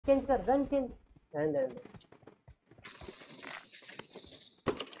Change कर gun change रहने दे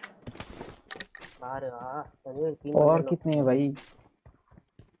बाहर आ तने तीन और कितने हैं भाई?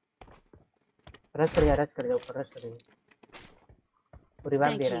 रश कर जा ऊपर रश कर जा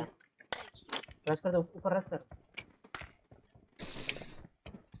रिवाइव दे रहा है रश कर दो ऊपर रश कर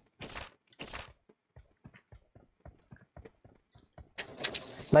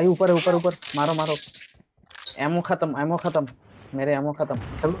भाई ऊपर मारो मारो। एमो खत्म मेरे एमो खत्म।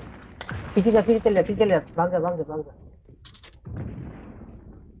 पीछे चल जा भाग जा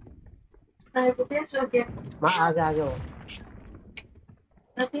आ गया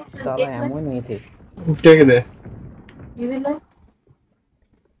साला एमो नहीं थे। क्या कहते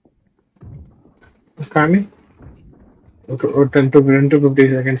कहानी 10 to 50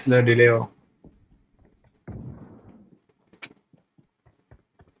 seconds डिले हो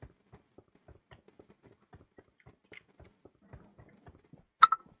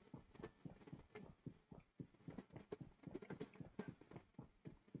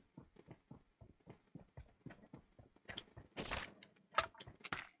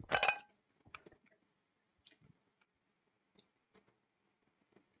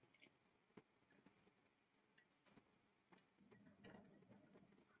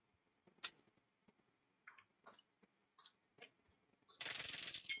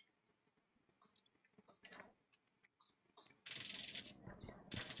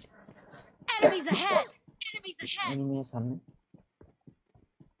Enemies ahead! इनमें सामने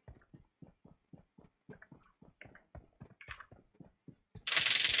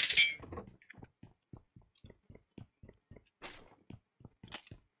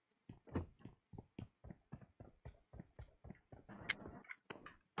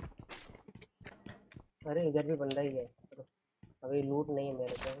अरे इधर भी बंदा ही है अभी लूट नहीं है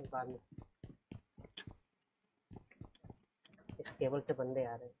मेरे पे बाद में इस टेबल से बंदे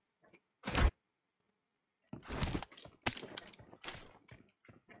आ रहे हैं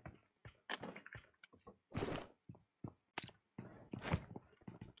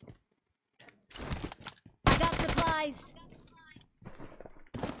I got supplies!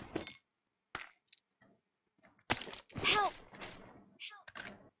 Help!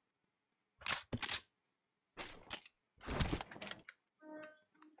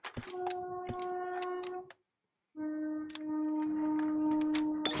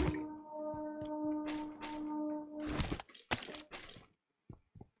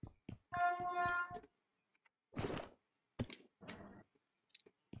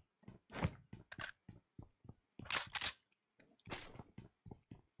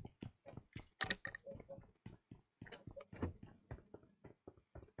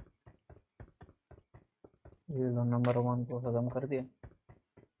 ये लो नंबर 1 को खत्म कर दिया।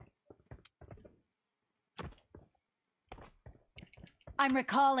 I'm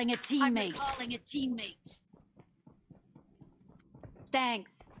recalling a teammate.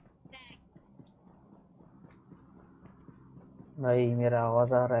 Thanks. भाई मेरा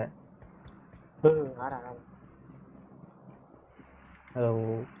आवाज आ रहा है? आ रहा है हेलो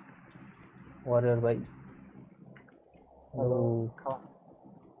वॉरियर भाई। हेलो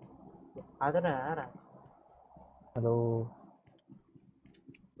आ रहा है हेलो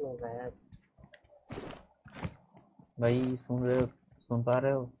भाई सुन पा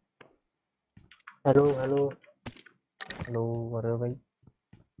रहे हो? हेलो हेलो वॉरियर भाई।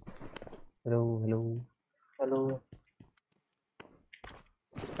 हेलो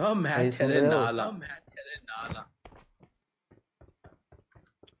भाई सुन रहे हो?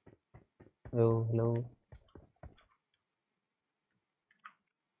 हेलो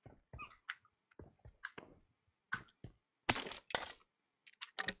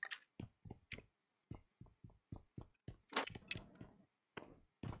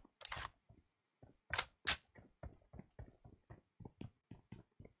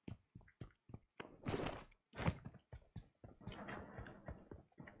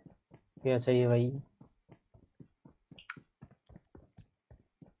क्या चाहिए भाई?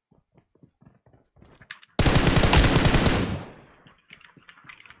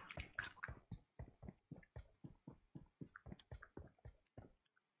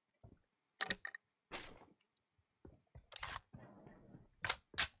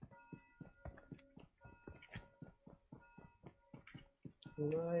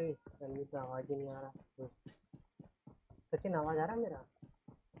 नहीं आवाज ही नहीं आ रहा सचिन आवाज आ रहा है मेरा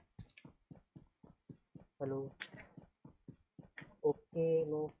हेलो ओके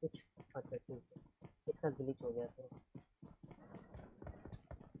नो कुछ अच्छा ठीक है इसका ग्लिच हो गया तो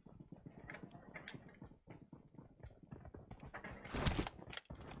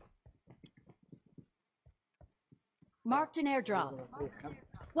Marked an airdrop.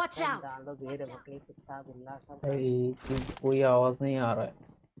 Watch सब out! डालो भेड़ बकरी कुत्ता बिल्ला सब डालो। भाई कोई आवाज नहीं आ रहा है।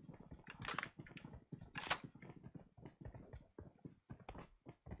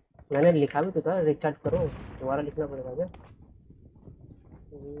 मैंने लिखा भी तो था रिस्टार्ट करो, दोबारा लिखना पड़ेगा क्या?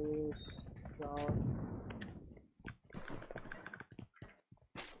 Restart।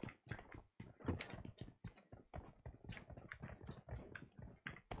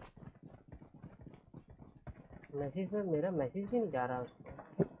 मैसेज में मेरा मैसेज भी नहीं जा रहा उसको।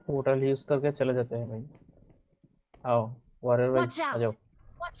 पोर्टल यूज करके चले जाते हैं भाई। आओ वॉरियर भाई Watch आ जाओ। out!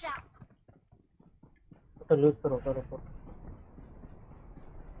 Watch out! तो लूज करो तो रुको।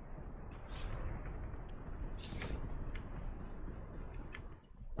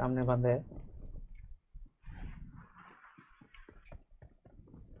 सामने बंद है।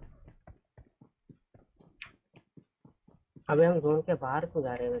 अबे हम जोन के बाहर क्यों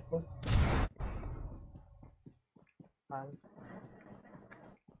जा रहे हैं वैसे? बाहर।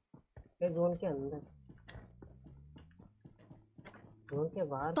 ये जोन के अंदर, जोन के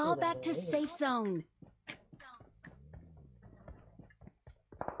बाहर क्यों Fall जा back रहे to हैं भाई? safe zone.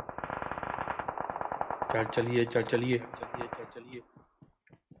 चलिए चलिए चलिए चलिए चलिए।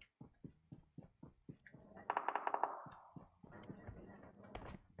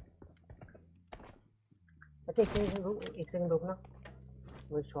 अच्छा एक सेकंड रुकना,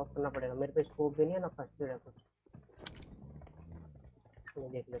 मुझे शॉप करना पड़ेगा। मेरे पे स्कोप भी नहीं है ना फर्स्ट एड है कुछ।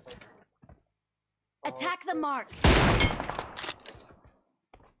 मैं देख लेता हूँ। Attack the mark.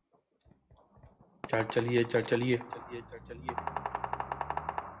 चलिए चलिए चलिए चलिए।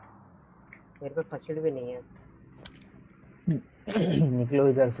 मेरे पे फर्स्ट एड भी नहीं है। निकलो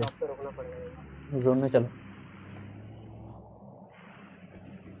इधर से, शॉप पे रुकना पड़ेगा। जोन में चलो।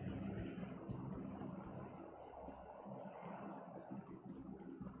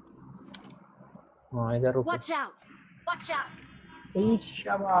 हाँ इधर रुको। Watch out! Watch out!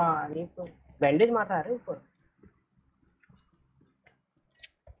 शाबाश, ये तो बैंडेज मार रहा है ऊपर।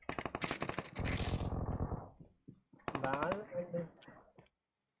 बाल बैंडेज।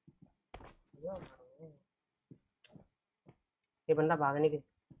 ये बंदा भागने की,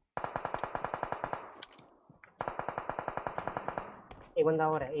 एक बंदा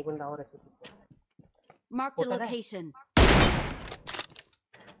और है, एक बंदा और है। Marked a Hotel है? location.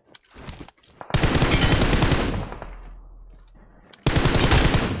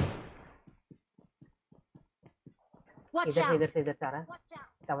 Watch इधर out! से आ रहा है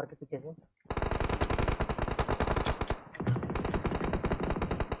टावर के पीछे से।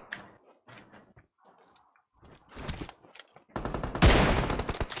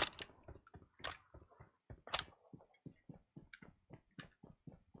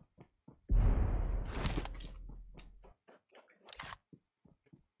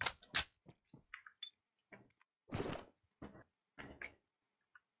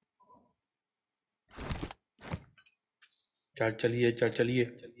 चलिए चलिए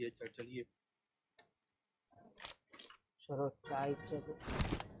चलिए चलिए। चलो चाय चलो।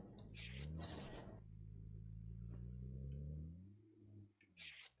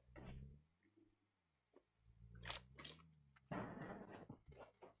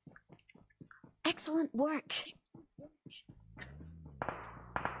 Excellent work.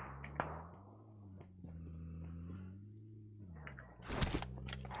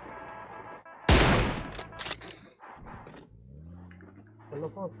 चलो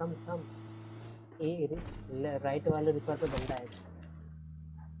कम कम। राइट वाले रिकॉर्ड पे बंदा है।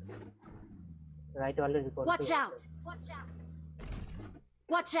 राइट वाले रिकॉर्ड पे। Watch out!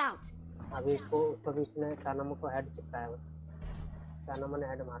 Watch out! अभी उसको भी इसने कानमो को हेड चिपकाया है। कानमो ने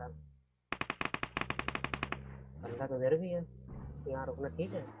हेड मारा। बंदा तो इधर भी है, यहाँ रुकना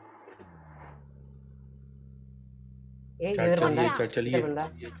ठीक है। इधर बंदा है, चलिए इधर बंदा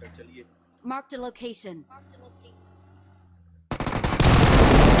है। चलिए। Marked a location.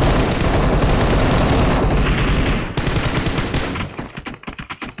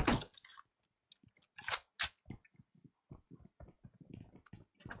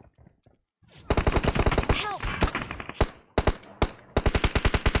 Help!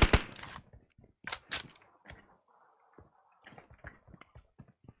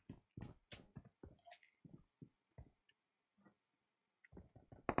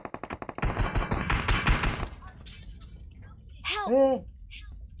 Help! A,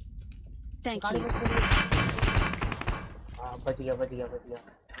 Thank गाड़ी you. मत फोड़िए। हाँ बच गया।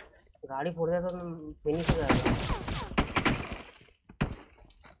 गाड़ी फोड़ दिया तो फिनिश हो जाएगा।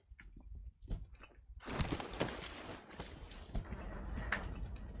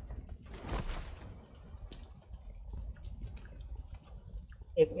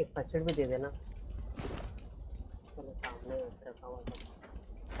 एक फर्स्ट एड भी दे देना। चलो सामने रखा हुआ था।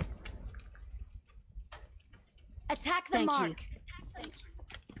 Attack the mark.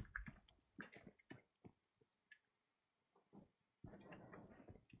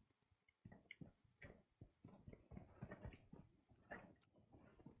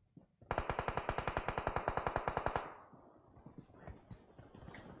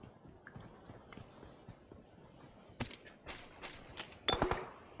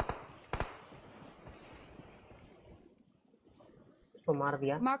 इसको मार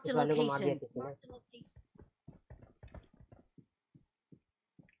दिया, Marked इस a वाले को मार दिया location. किसी ने।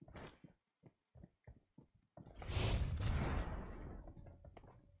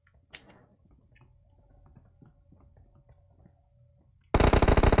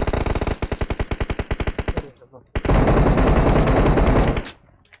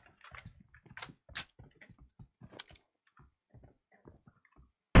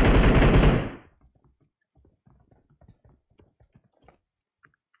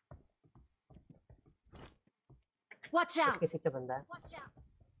 Watch out. इसके पीछे बंदा है।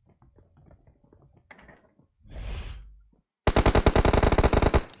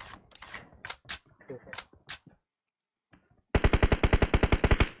 ठीक है।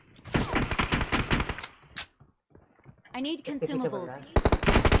 I need इसके पीछे बंदा consumables. है।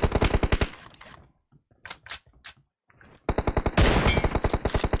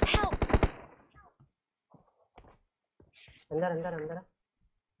 Help. अंदर अंदर अंदर।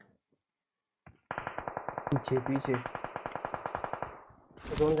 पीछे पीछे।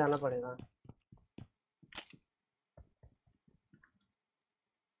 जोन जाना पड़ेगा।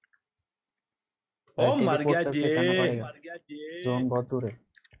 ओ मर गया टेलीपोर्ट जे, करके जाना पड़ेगा। मर गया जे। जोन बहुत दूर है।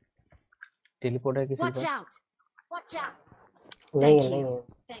 टेलीपोर्ट है किसी के Watch पास? out. Watch out. नहीं Thank है, नहीं you. है।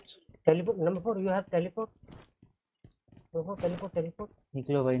 Thank you. Teleport number 4, you have teleport. Teleport teleport.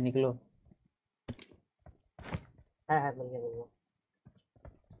 निकलो भाई निकलो। है मिल गया।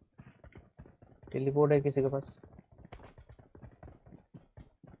 टेलीपोर्ट है किसी के पास?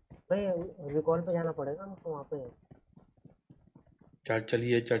 भाई रिकॉल पे जाना पड़ेगा हमको वहाँ पे।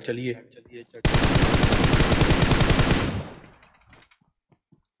 चलिए चलिए।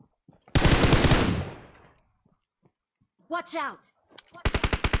 Watch out.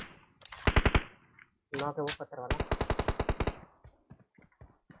 नॉक है वो पत्थर वाला।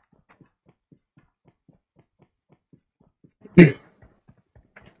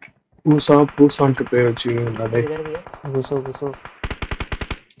 Push on to pay achieving that day. इधर भी है। घुसो घुसो।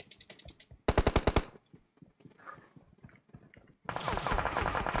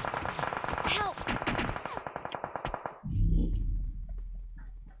 Help.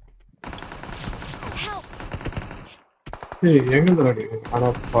 Help. Hey, எங்க தாடி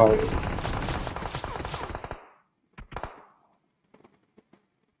அடப்பா.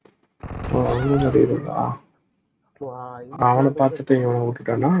 அவன நடிறா. वाह அவனை பார்த்துட்டு இவனை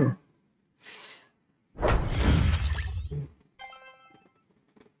விட்டுட்டானா?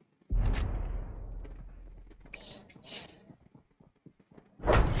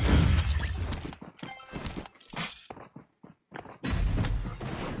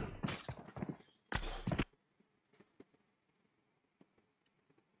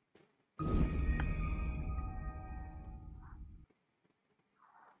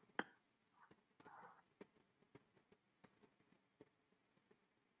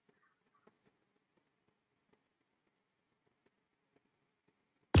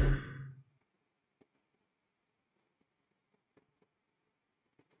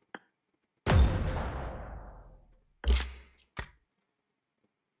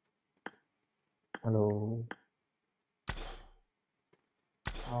 हेलो।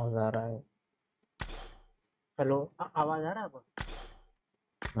 आवाज आ रहा है? हेलो आवाज आ रहा है आपको?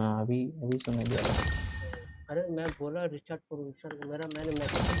 हाँ अभी सुना दिया था। अरे मैं बोला रिस्टार्ट करो मैंने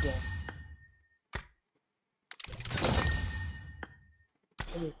मैसेज किया है।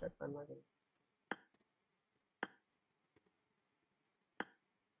 रिस्टार्ट करना चाहिए।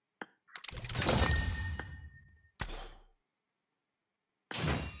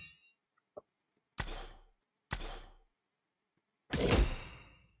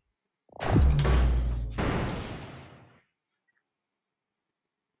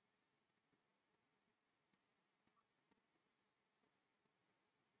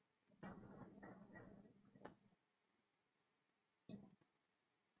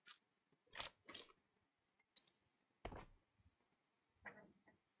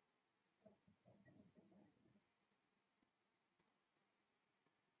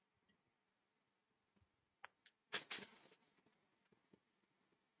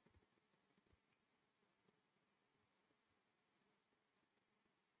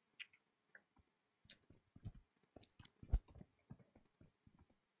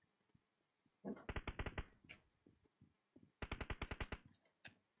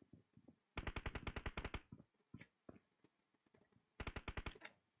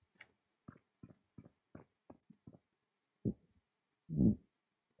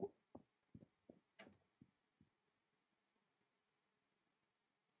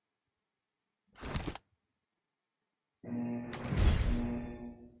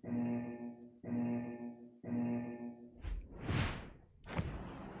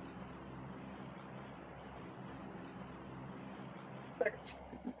 டேய்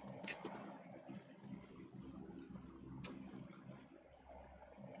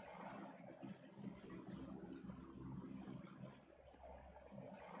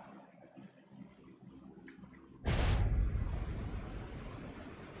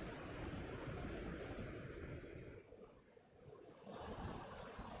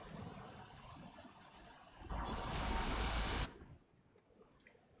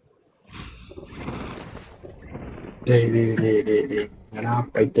ஏன்னா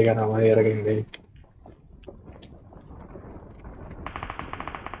பைத்தியக்கார மாதிரி இறங்குங்க.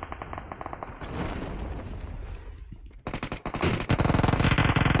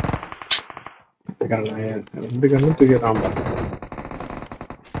 ரெண்டு கண்ணும் தூக்கிடுறான்.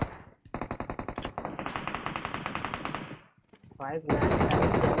 5 lakhs.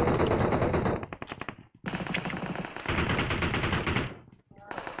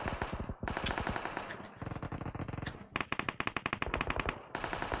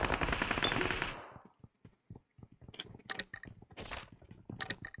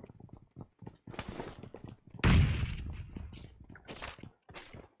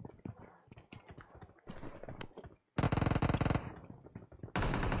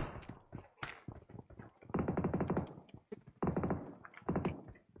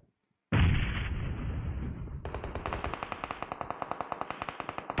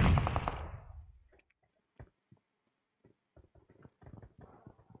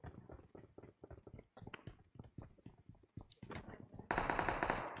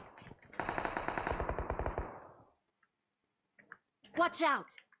 Watch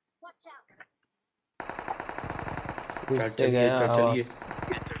out! Watch out! फिर से चलिए गया चलिए आवाज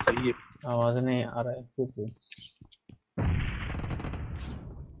चलिए आवाज नहीं आ रहा है फिर से।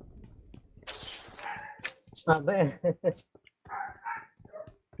 अबे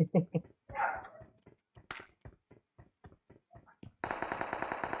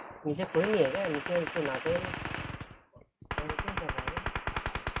नीचे कोई नहीं है क्या? नीचे नाटे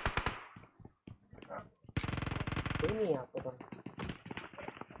कोई नहीं है आपको तो।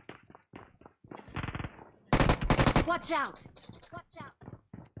 Watch out! Watch out!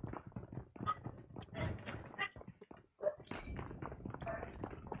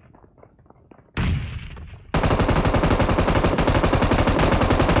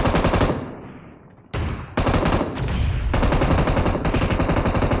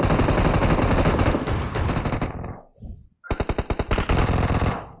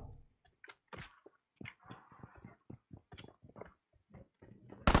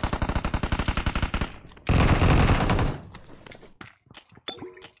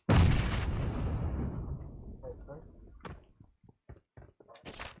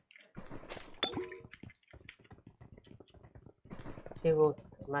 ठीक वो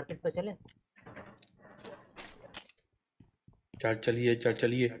मार्केट पे चले। चलिए चलिए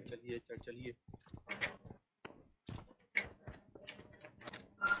चलिए चलिए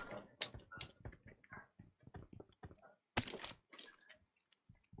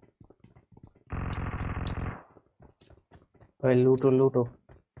भाई लूटो लूटो,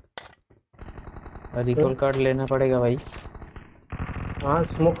 रिकॉल कार्ड लेना पड़ेगा भाई। हाँ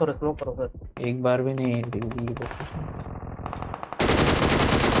स्मोक करो फिर। एक बार भी नहीं ली वो।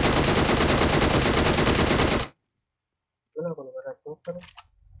 सुना करो जरा स्मोक करो।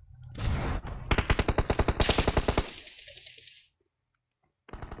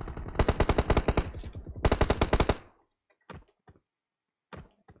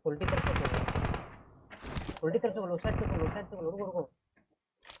 उल्टी तरफ से खोलो, उल्टी तरफ से खोलो, उस साइड से खोलो, उस साइड से खोलो, रुको रुको,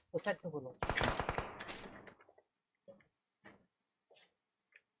 उस साइड से खोलो।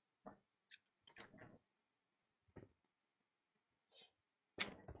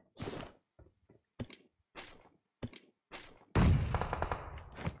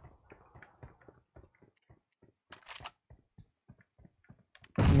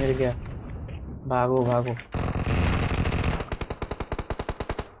 मिल गया, भागो भागो।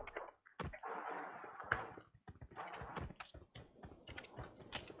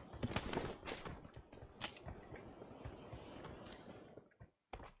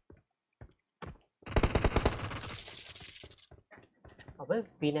 अबे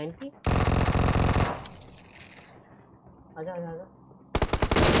P90 आजा आजा आजा।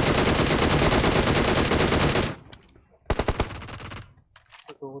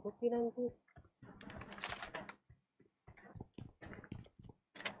 तो P90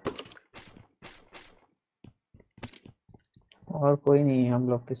 और कोई नहीं है हम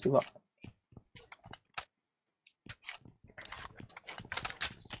लोग के सिवा।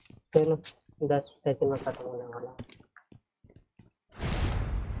 चलो 10 सेकंड में खत्म होने वाला।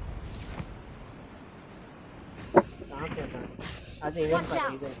 कहाँ पे था? आज इवेंट Watch पर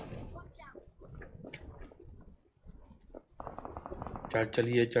out. इवेंट चल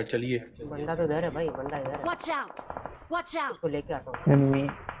चलिए चल चलिए। बंदा तो इधर है भाई, बंदा इधर है, Watch out. Watch out. इसको लेके आता हूँ। एनिमी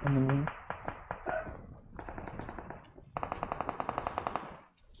एनिमी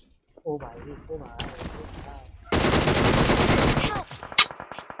ओ भाई ओ भाई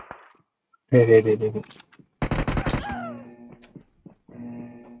दे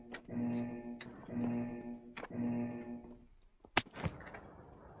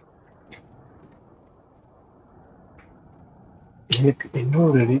எனக்கு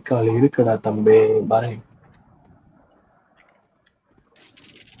இன்னொரு ரீகால் இருக்குடா தம்பி பாரு.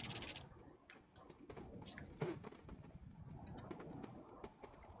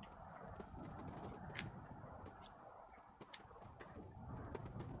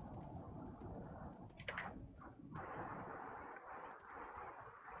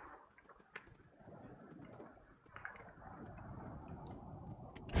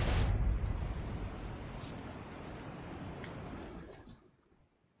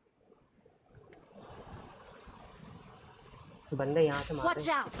 बंदे यहाँ से मार Watch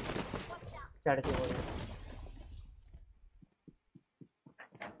रहे हैं, out. चढ़ के बोल रहे हैं।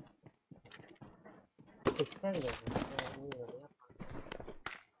 किसका ही देखो, नहीं हो रहा,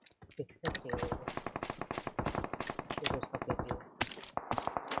 किसका चाहिए मुझे? ये उसका पेटी है।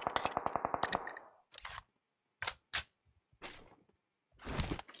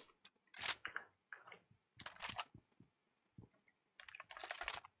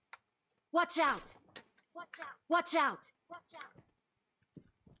 Watch out. Watch out. Watch out. Watch out.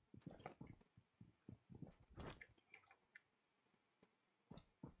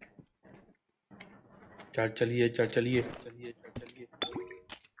 चल चलिए चल चलिए चलिए चल चलिए।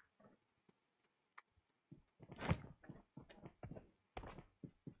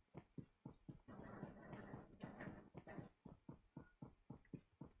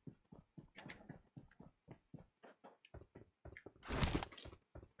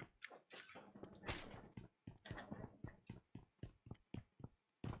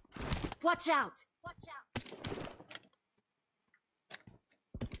 Watch out. Watch out.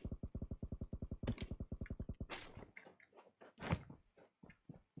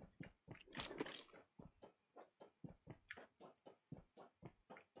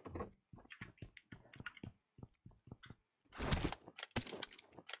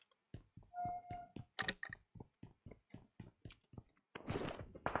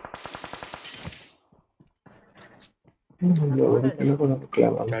 என்ன பண்ண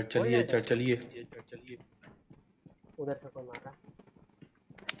முடியல. चल चलिए चल चलिए चल चलिए। उधर से कोई मार रहा है।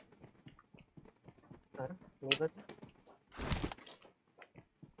 अरे नहीं बच,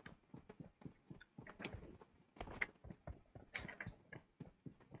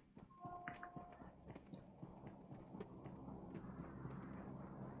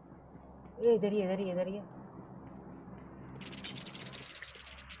 ये इधर ही इधर ही इधर ही है।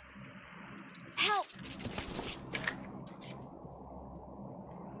 Help.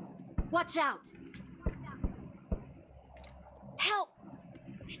 Watch out. Help.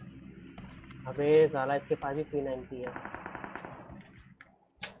 अबे साला इसके पास भी P90 है।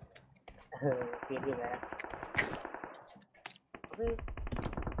 ये भी गया। अबे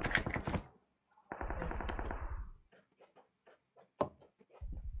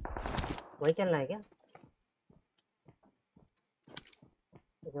वही चलना है क्या?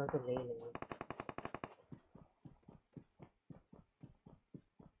 इधर तो ले ही लेंगे।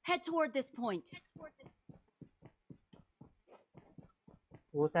 Head toward this point.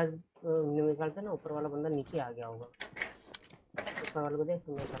 वो शायद निकलते ना, ऊपर वाला बंदा नीचे आ गया होगा। ऊपर वाले को देख,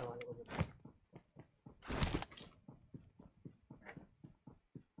 मैं ऊपर वाले को देख।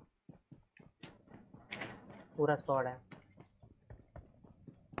 पूरा स्क्वाड है।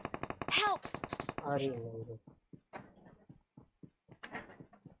 Help. अरे नहीं रे,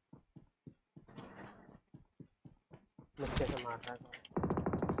 मुझसे से मार रहा था।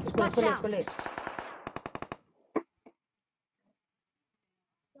 इसको Watch इसको ले out. इसको ले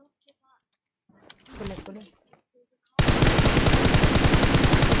इसको ले इसको ले।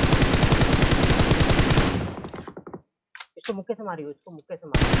 इसको मुक्के से मारियो, इसको मुक्के से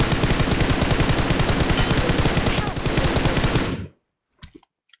मारियो।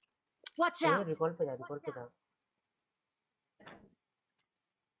 Watch ये out. रिकॉल पे जा, रिकॉल पे जा।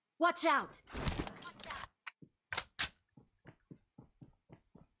 Watch out.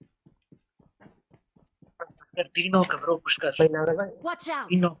 तीनों का ब्रो पुश कर, भाई नागर भाई, Watch out.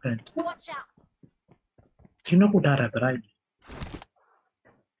 तीनों का, Watch out. तीनों को उठा रहा है भाई।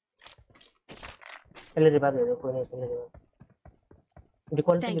 पहले रिवाइव दे दो, कोई नहीं, पहले रिवाइव।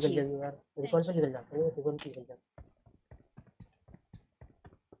 रिकॉल पे Thank निकल you. जा यार, रिकॉल पे निकल जा, रिकॉल पे निकल जा।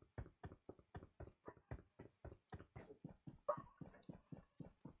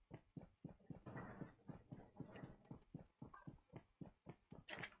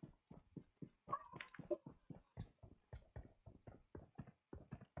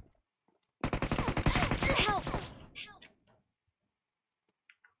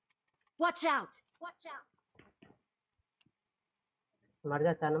 Watch out! Watch out! मर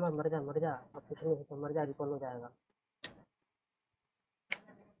जा चानमा, मर जा मर जा, अब कुछ नहीं होता, मर जा, रिकॉल हो जाएगा।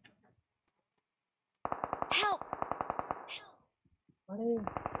 Help! अरे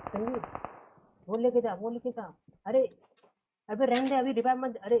संजीव, वो लेके जा, वो लेके जा। अरे अबे रहने दे, अभी रिवाइव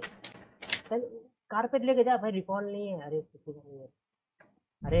मत। अरे चल कारपेट लेके जा भाई, रिकॉल नहीं है। अरे किसी का नहीं है।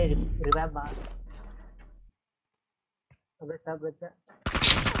 अरे रिवाइव बाहर। अबे सब बच्चा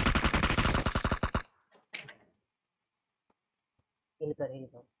हिल कर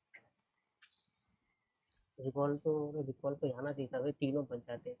रिकॉल तो यहाँ चाहिए था भाई, तीनों बच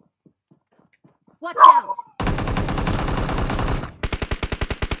जाते। Watch out!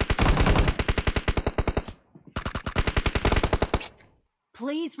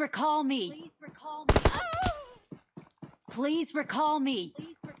 Please recall me. Please recall me.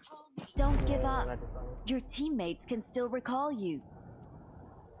 Don't give up. Your teammates can still recall you.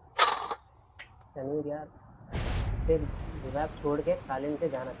 Tanveer यार, फिर रिवाइव छोड़ के कालीन से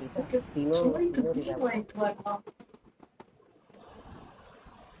जाना चाहिए। तीनों रिवाइव,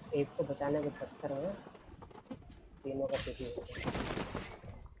 एक को बचाने के चक्कर में तीनों का पीछे हो गया।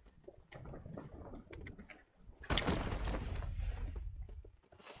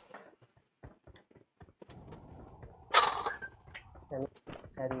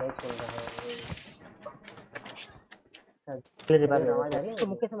 शायद नहीं सुन रहा है। रिवाइव आवाज आ रही है। इसको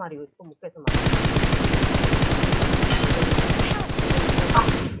मुक्के से मारियो, इसको मुक्के से मारियो।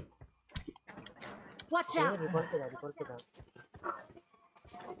 Watch out! रिकॉल पे जा, रिकॉल पे जा।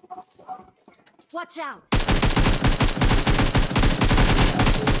 Watch out!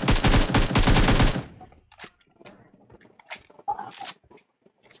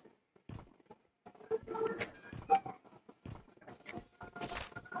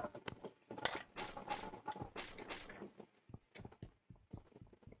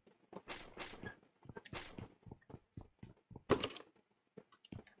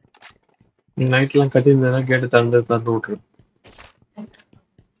 நைட்லாம் கத்திருந்தேன்னா கேட்டு திறந்து விட்டுரு.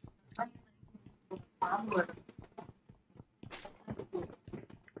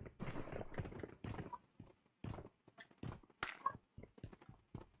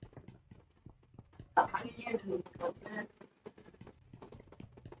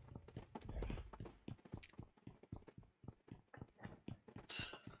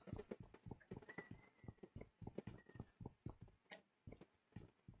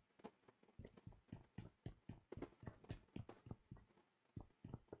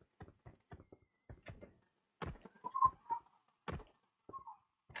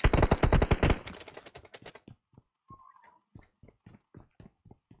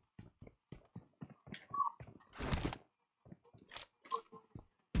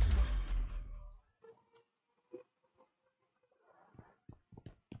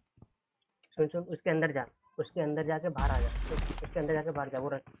 सुन, उसके अंदर जा, उसके अंदर जाके बाहर आ जा। उसके अंदर जाके बाहर जा, वो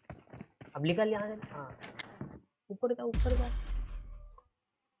रख। अब निकल यहाँ से। हाँ, ऊपर जा, ऊपर जा।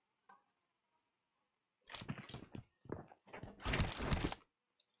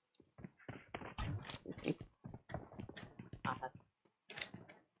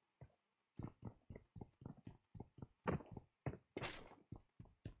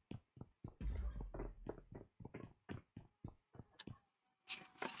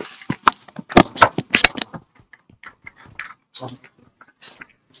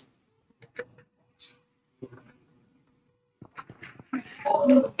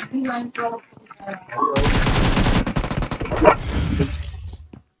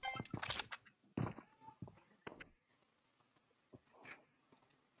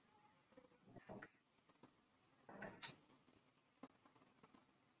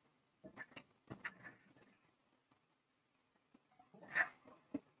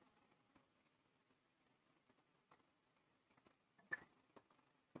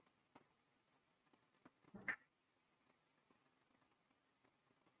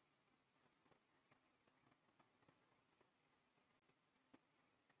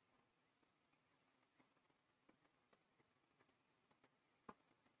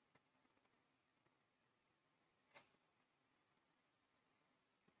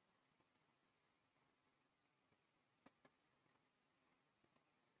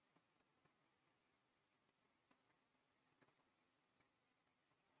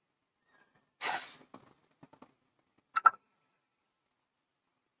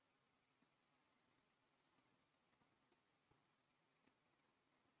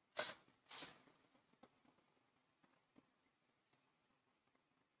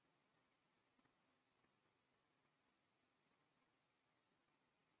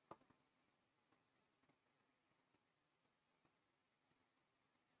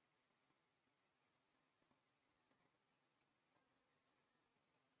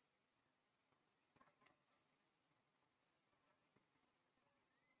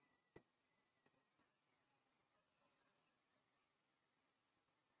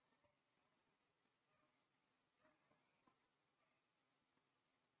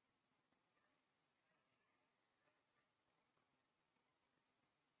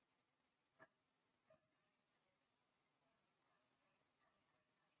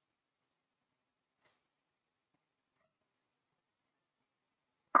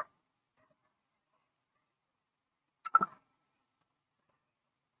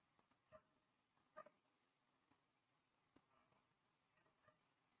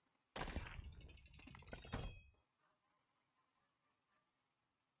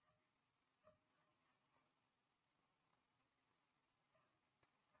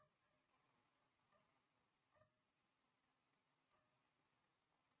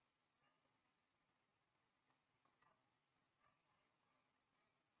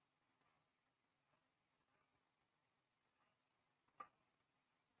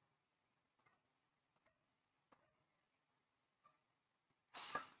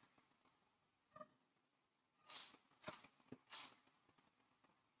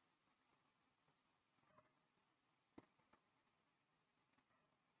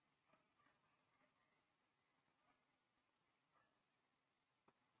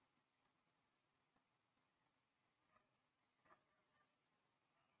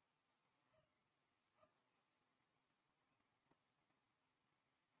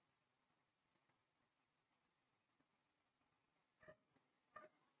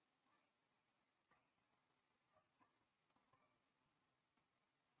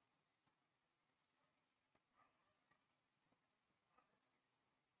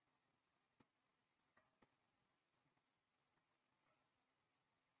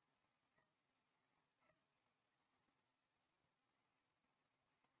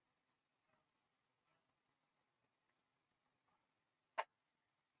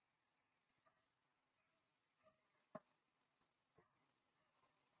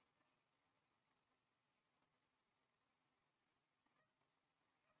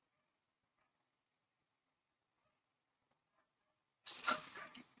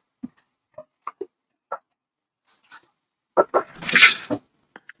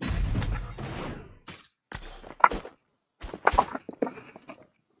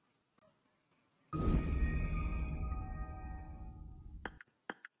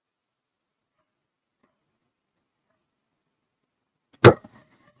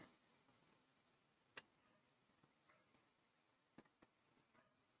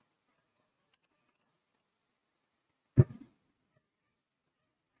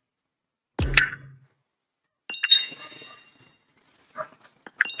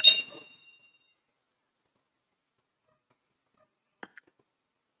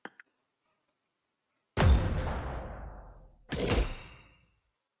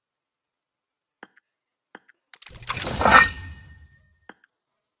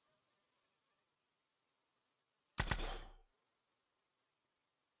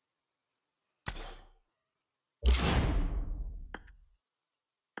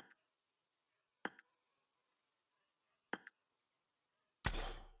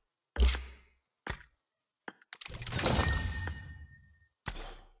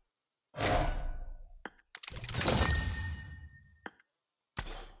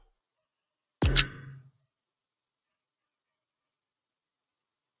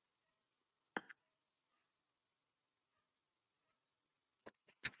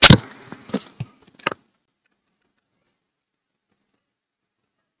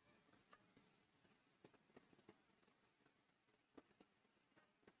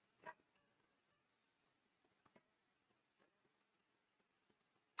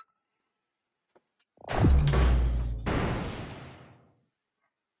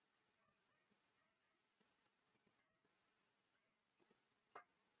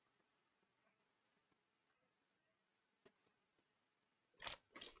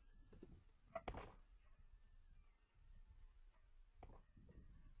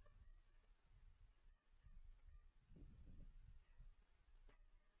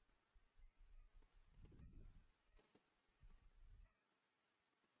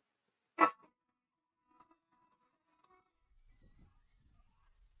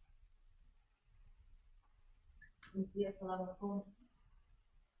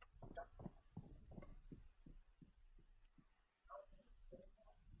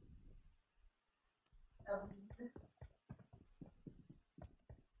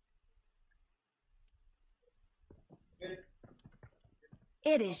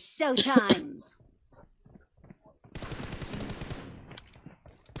 It is showtime.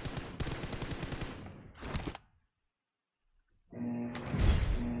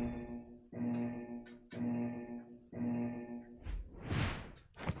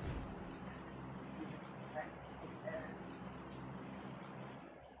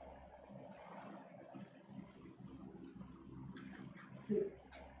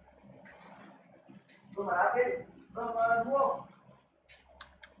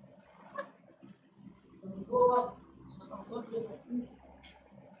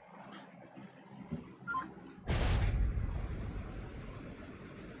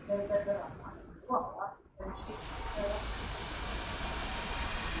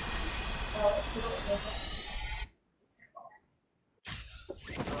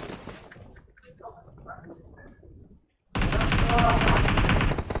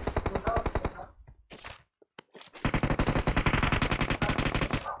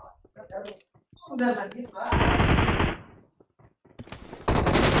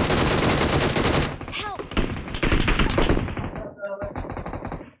 Help!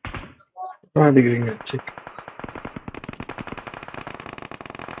 Digging a chick.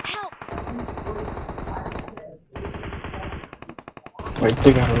 Help!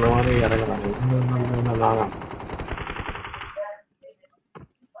 വൈറ്റുകാരനോട് ഇറങ്ങണം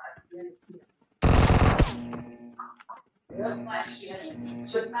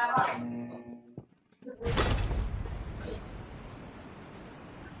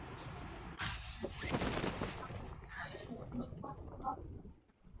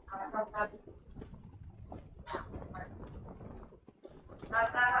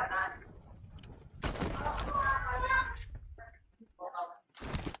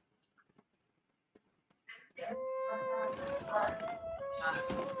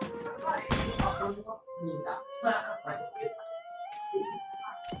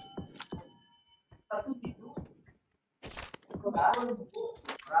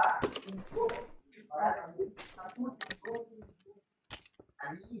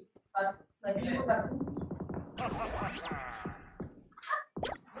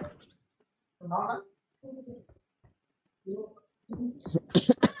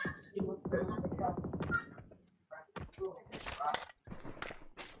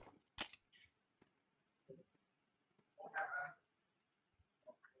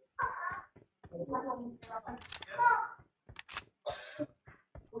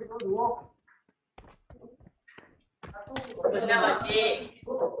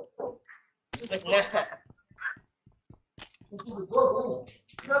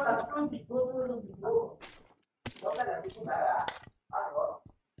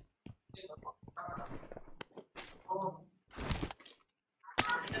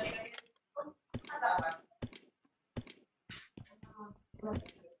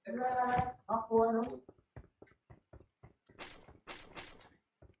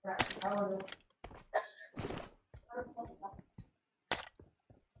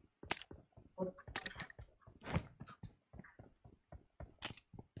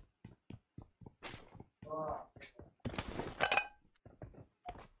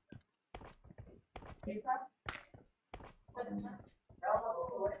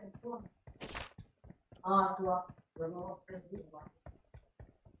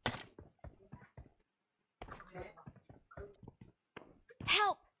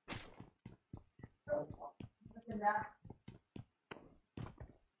Help!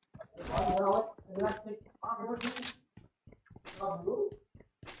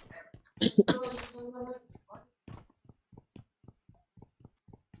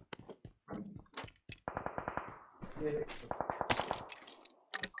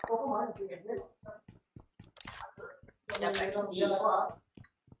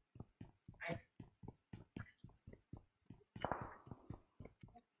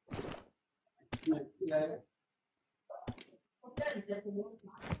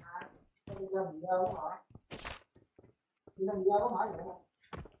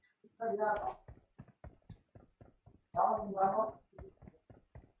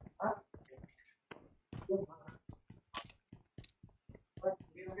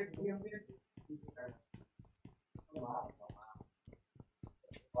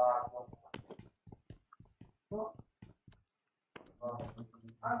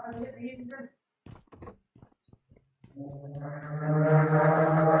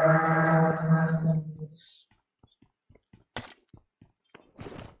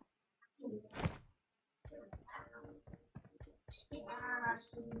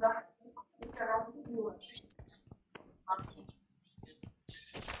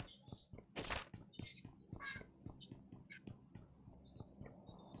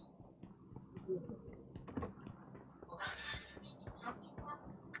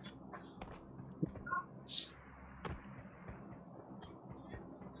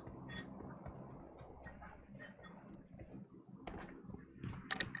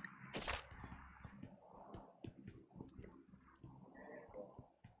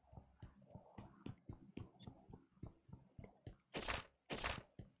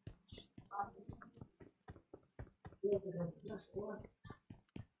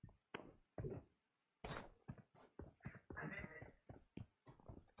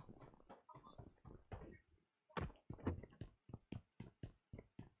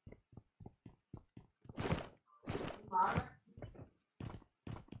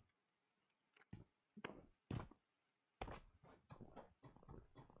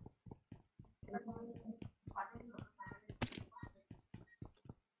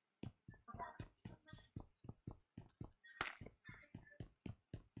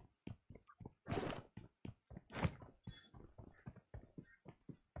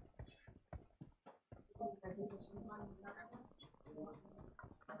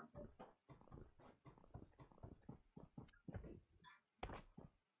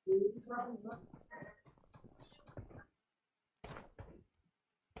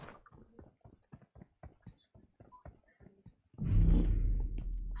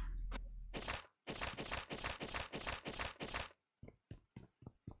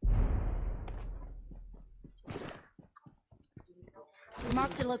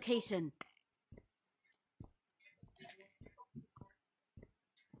 Marked a location.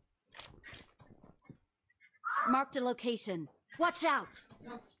 Marked a location. Watch out!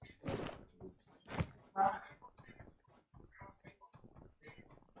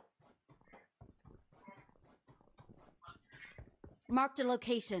 Marked a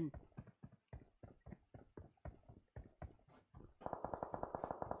location.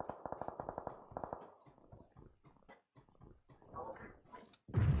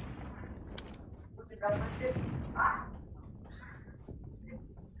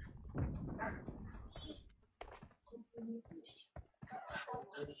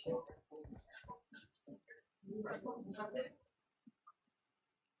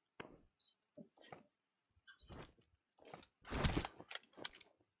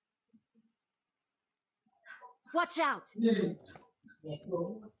 Watch out!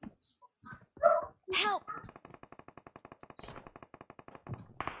 Help!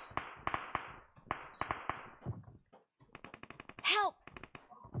 Help!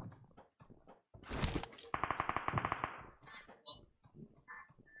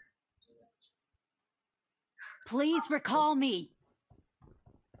 Please recall me.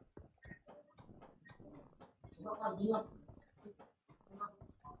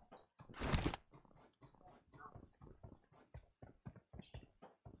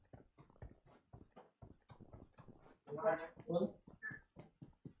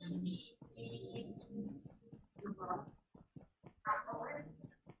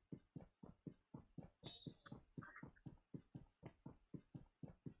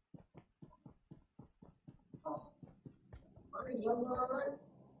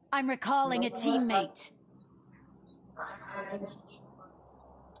 I'm recalling a teammate.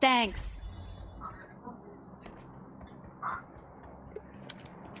 Thanks.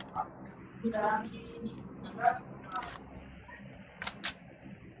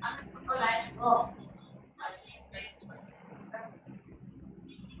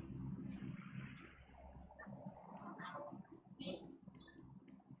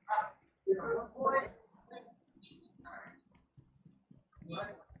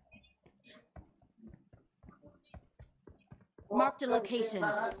 Marked a location.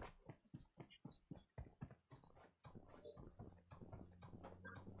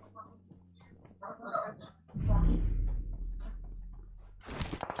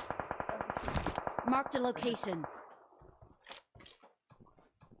 Marked a location.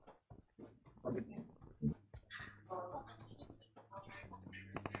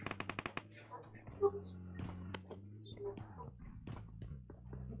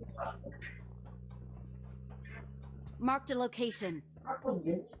 Marked a location.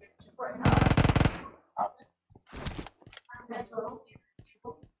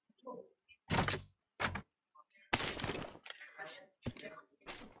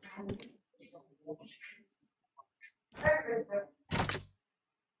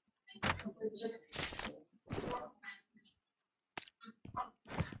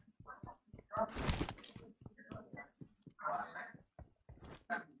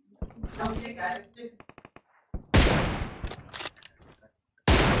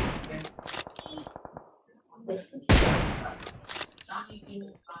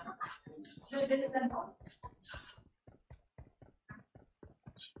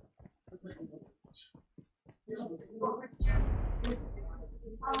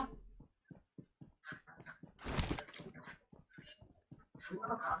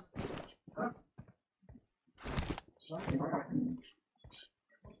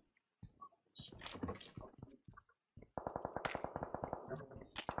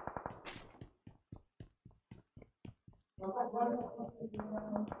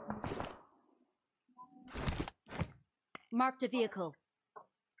 Marked a vehicle.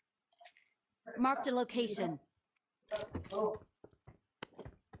 Marked a location.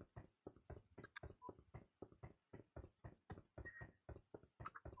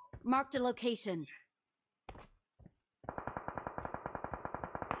 Marked a location.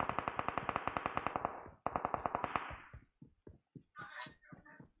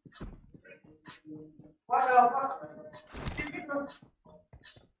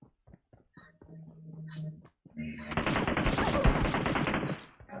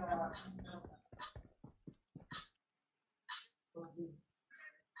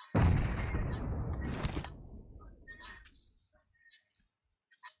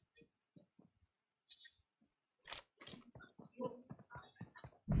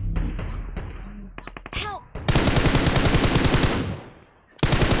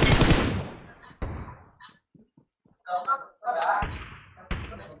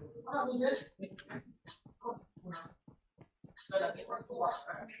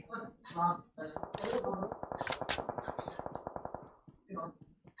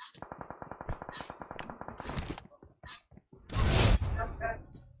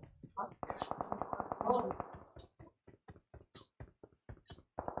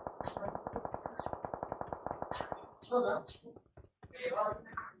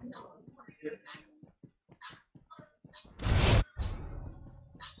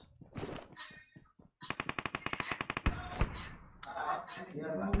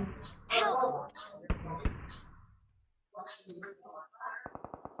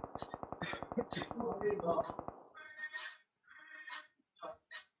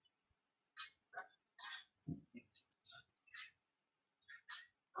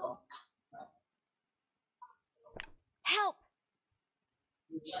 Help! Help! Help!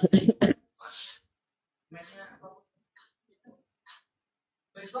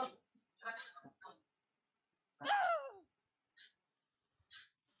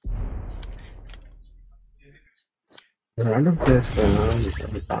 Random place करना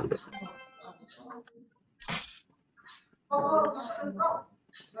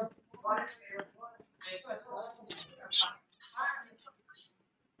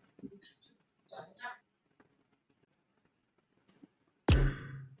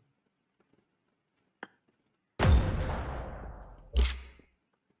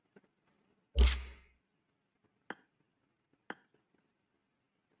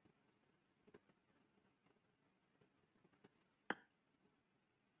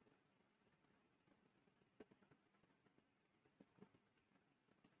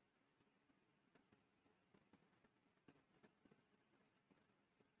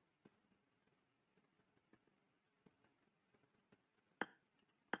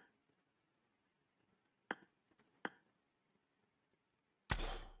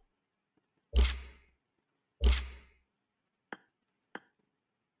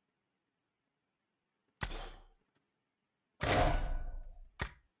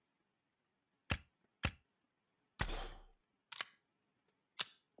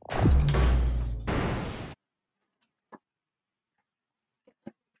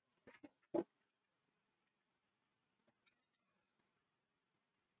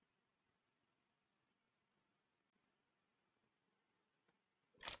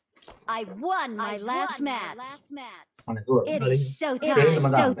I won my last match. It It is showtime.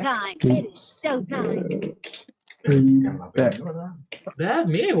 Showtime. It is showtime. බෑ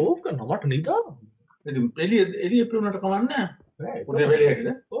මේ ඕක නමට නිදා. එළිය එපුණට කවන්නේ. උදේ වෙලේ හැටිද?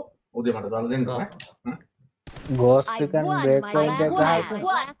 ඔව්. උදේ මට දාලා දෙන්න තමයි. Ghost I can won break my point last එක match.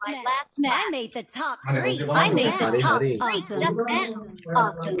 ගහන්න. I made the top 3. I made the top 3. Awesome.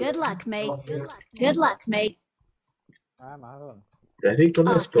 Awesome. Good luck, mates. Good luck, mates. ආ මාරෝ. වැඩි කොන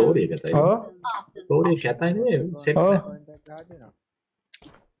Awesome. ස්ටෝරි එක තමයි. ඔව්. ස්ටෝරි එක කතා නෙමෙයි සෙට් ඔව්. එක.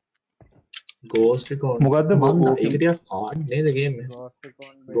 ගෝස්ට් එක මොකද්ද මම ඒක ටිකක් හાર્ඩ් නේද ගේම් එක.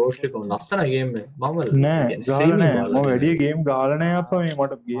 ගෝස්ට් එක ලස්සන ගේම් එක. මම නෑ ගහලා ස්ට්‍රීමින් නෑ බලලා මම වැඩි තියෙනවා. ගේම් ගහලා නෑ අප්පා මේ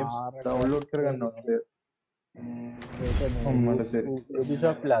මට ගේම්ස් ඩවුන්ලෝඩ් කරගන්න ඕනේ. මට සරි.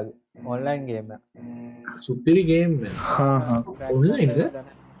 Ubisoft ලාගේ online game එක. සුපිරි ගේම් එක. හා හා. online ද?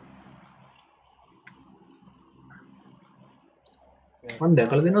 මම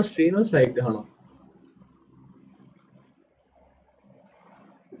දැකලා දෙනවා ස්ට්‍රීමර්ස් ලයික් ගහනවා.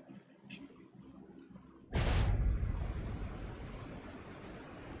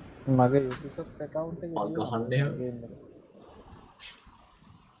 මගේ Ubisoft account එකේ මම ගහන්නේ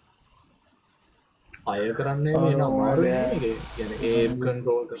අය කරන්නේ මේ නමාරු නේ. කියන්නේ aim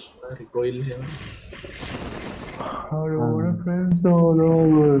control කරන recoil එහෙම. friends all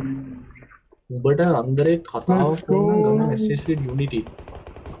over. උඹට අන්දරේ කතාවක් වුණා ගන්න Assassin's Creed Unity.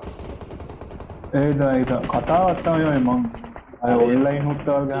 ඒක කතාවක් තමයි මම අය ඔන්ලයින්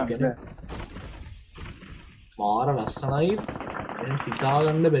උත්සාහ ගන්න. මාර ලස්සනයි. එහෙනම් හිතා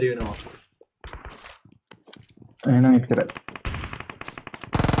ගන්න බැරි වෙනවා. එහෙනම් එච්චරයි.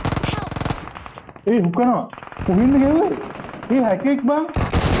 ඒ හුකනවා. කොහින්ද ගෙව්වේ? ඒ හැකෙක් බං.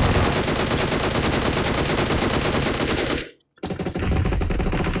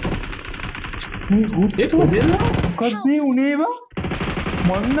 මේ උත් ඒක මොකද? මොකක්ද මේ උනේ බං?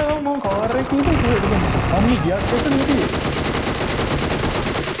 මම කවර් එකේ ඉන්නේ. මම ගියක් එක්ක නෙමෙයි.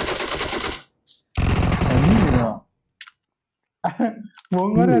 එන්නිනවා. මොන්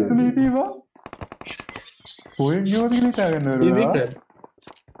වර ඇතුළේ හිටියේ බං. කොහෙන් ගියෝද කියලා හිතාගන්න බැරුණා.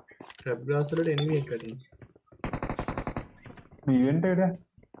 ට්‍රැප් ග්‍රාස් වලට එනිමි එකක් තියෙනවා. මේ ඉවෙන්ට් එකට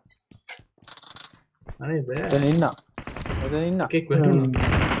අනේ බෑ. එතන ඉන්න. එකෙක් වැටුණා.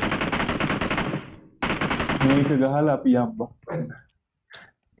 මේක ගහලා අපි යම්බා.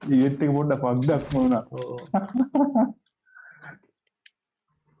 ඉවෙන්ට් එක පොඩ්ඩක් පග්ගක් වුණා. ඔව්.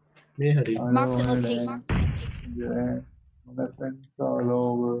 මේ හරි. Mark the location. Yeah. Friends all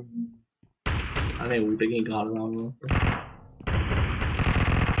over. අනේ ඌටකින් ගහනවා.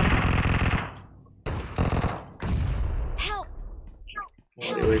 Help!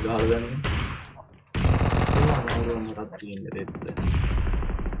 ඔය ගහලා ගන්න. මටත් තියෙන්නේ දෙද්ද.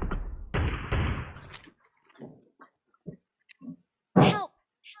 Help!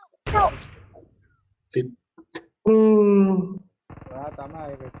 ඔයා තමයි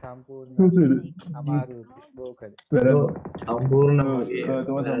ඒක සම්පූර්ණ අමාරු බෝකද. සම්පූර්ණ වගේ.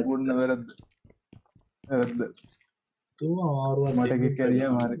 තුම සම්පූර්ණ වැරද්ද. තුම අමාරුවක් මට කික්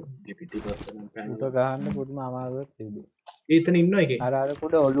කැරියා මාරේ. පිටිපස්සෙන් පැනලා. උට ගහන්න පුදුම අමාරුවක් තිබුණේ. ඒතන ඉන්නවා එකේ. අර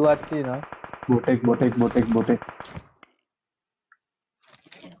කුඩ ඔළුවක් තියෙනවා. බොටෙක්.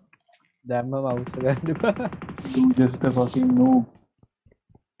 දැම්ම මවුස් ගන්න එපා. You just a fucking noob.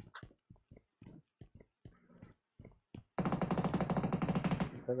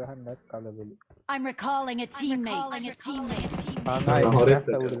 උට ගහන්නත් කලබලයි. I'm recalling a teammate. ආනයි හොරෙත්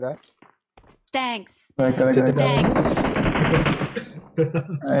උඩ. Thanks. කරේ. Thanks.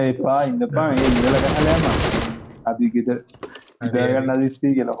 ඒ පායින්ද පායි ඉඳලා ගහලා යන්න. අපි ගෙදර ඉඳලා ගන්න අදිස්සි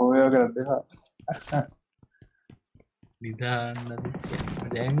කියලා හොයව කරද්ද එහා. නිදාන්නද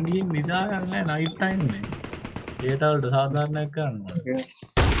දැන් ගිහින් නිදා ගන්න නයිට් ටයිම් නේ. ඒතවලට සාධාරණයක් කරනවා.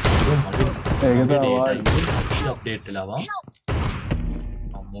 ඒක තමයි අප්ඩේට් වෙලාවා.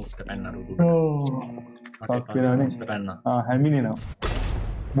 මොස්ට පැන්න රුඩු. සක් වෙලානේ. හැමිනෙනවා.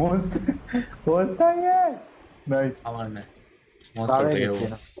 මොස්ට් අයියේ. නයිස්. අමන්නේ. මොස්ට් එක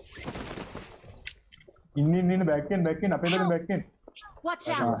යවුවා. ඉන්න බෑක් එන් අපේ පැත්තෙන් බෑක් එන්. Watch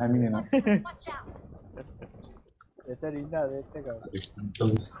out. හැමිනෙනවා. Watch out. එතන ඉන්න වෙට් එක.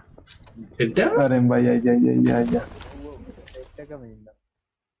 සෙට් එක? අරෙන් බයි අයියා. වෙට් එකම ඉන්න.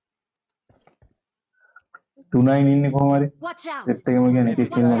 තුනයින් ඉන්නේ කොහොම හරි. Watch out. සෙට් එකම කියන්නේ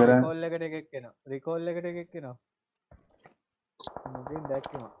එකෙක් ඉන්න කරා. රිකෝල් එකට එකෙක් එනවා. මොකෙන්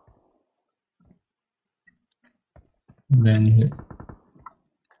දැක්කම. දැන්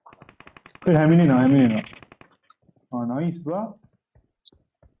හැමිනෙනවා. Nice bro.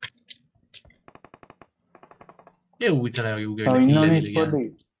 ඒ ඌ විතරයි වගේ ඌගේ ඉන්නනේ ස්පොට්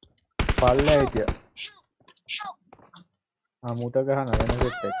එකේ. පල්ලා හිටියා. මුට ගහන වෙන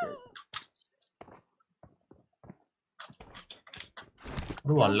සෙට් එකක්.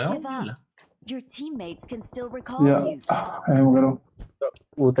 වල්ලා Give up. Your teammates can still recall යා. you. එහෙම කරමු.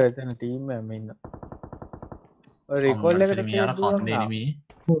 ඌට එතන ටීම් එකම ඉන්න. ඔය රිකෝල් එකට මෙයාලා කන්දේ නෙමෙයි.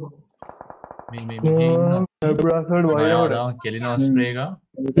 මේ බ්‍රාසර්ඩ් වයර් කෙලිනවා ස්ප්‍රේ එක.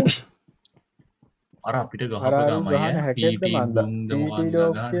 අර අපිට ගහපු ගමයි පීටි බුම් දමවන්න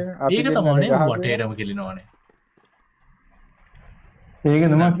ගන්න. ඒක තමයි වටේටම කෙලිනවනේ. ඒක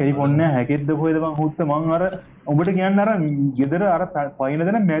තමයි කෙයි පොන්නේ හැකෙද්ද කොහෙද මං හුත්ත මං අර උඹට කියන්න අර ගෙදර අර පයින්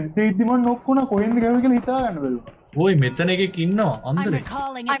දෙන මැද්දේ ඉද්දි මං නොක්කුණා කොහෙන්ද ගාවේ කියලා හිතා ගන්න බැලුවා. ඕයි මෙතන එකෙක් ඉන්නවා I'm අන්දරේ.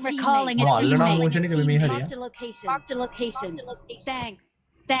 recalling a teammate. Motion එක මේ හරිය. Mark the location. Thanks.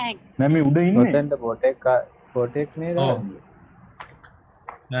 නෑ මේ උඩ ඉන්නේ. ඔතෙන්ද බොට් එක ප්‍රොටෙක්ට් නේද? ඔව්.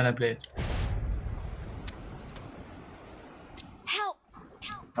 නෑ ප්ලේ. Help!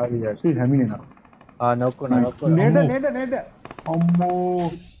 හරි හරි. සී හැමිනෙනවා. නොක්කුණා. නේද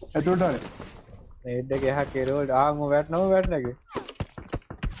අම්මෝ එතකොට හරි නේඩ් එක එහා කෙරුවොත් මම වැටෙනගේ.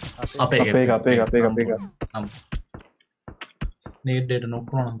 අපේ අපේ නේඩ් එක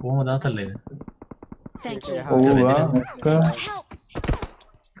නොක්කන කොහොමද දාතල්ලේ? Thank you. ඔව් Help!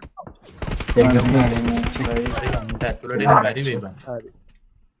 ඇතුළට එන්න බැරි වෙයි බං. හරි.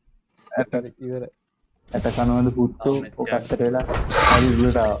 හරි ඉවරයි. ඇට කනවද පුත්තු ඔකට වෙලා හරි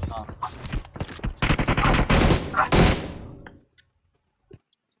උඩට ආවා.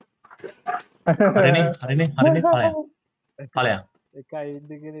 හරිනේ ඵලයන්. එකයි ඉන්න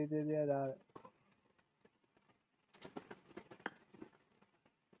කෙනෙක් ඉතින් දාලා.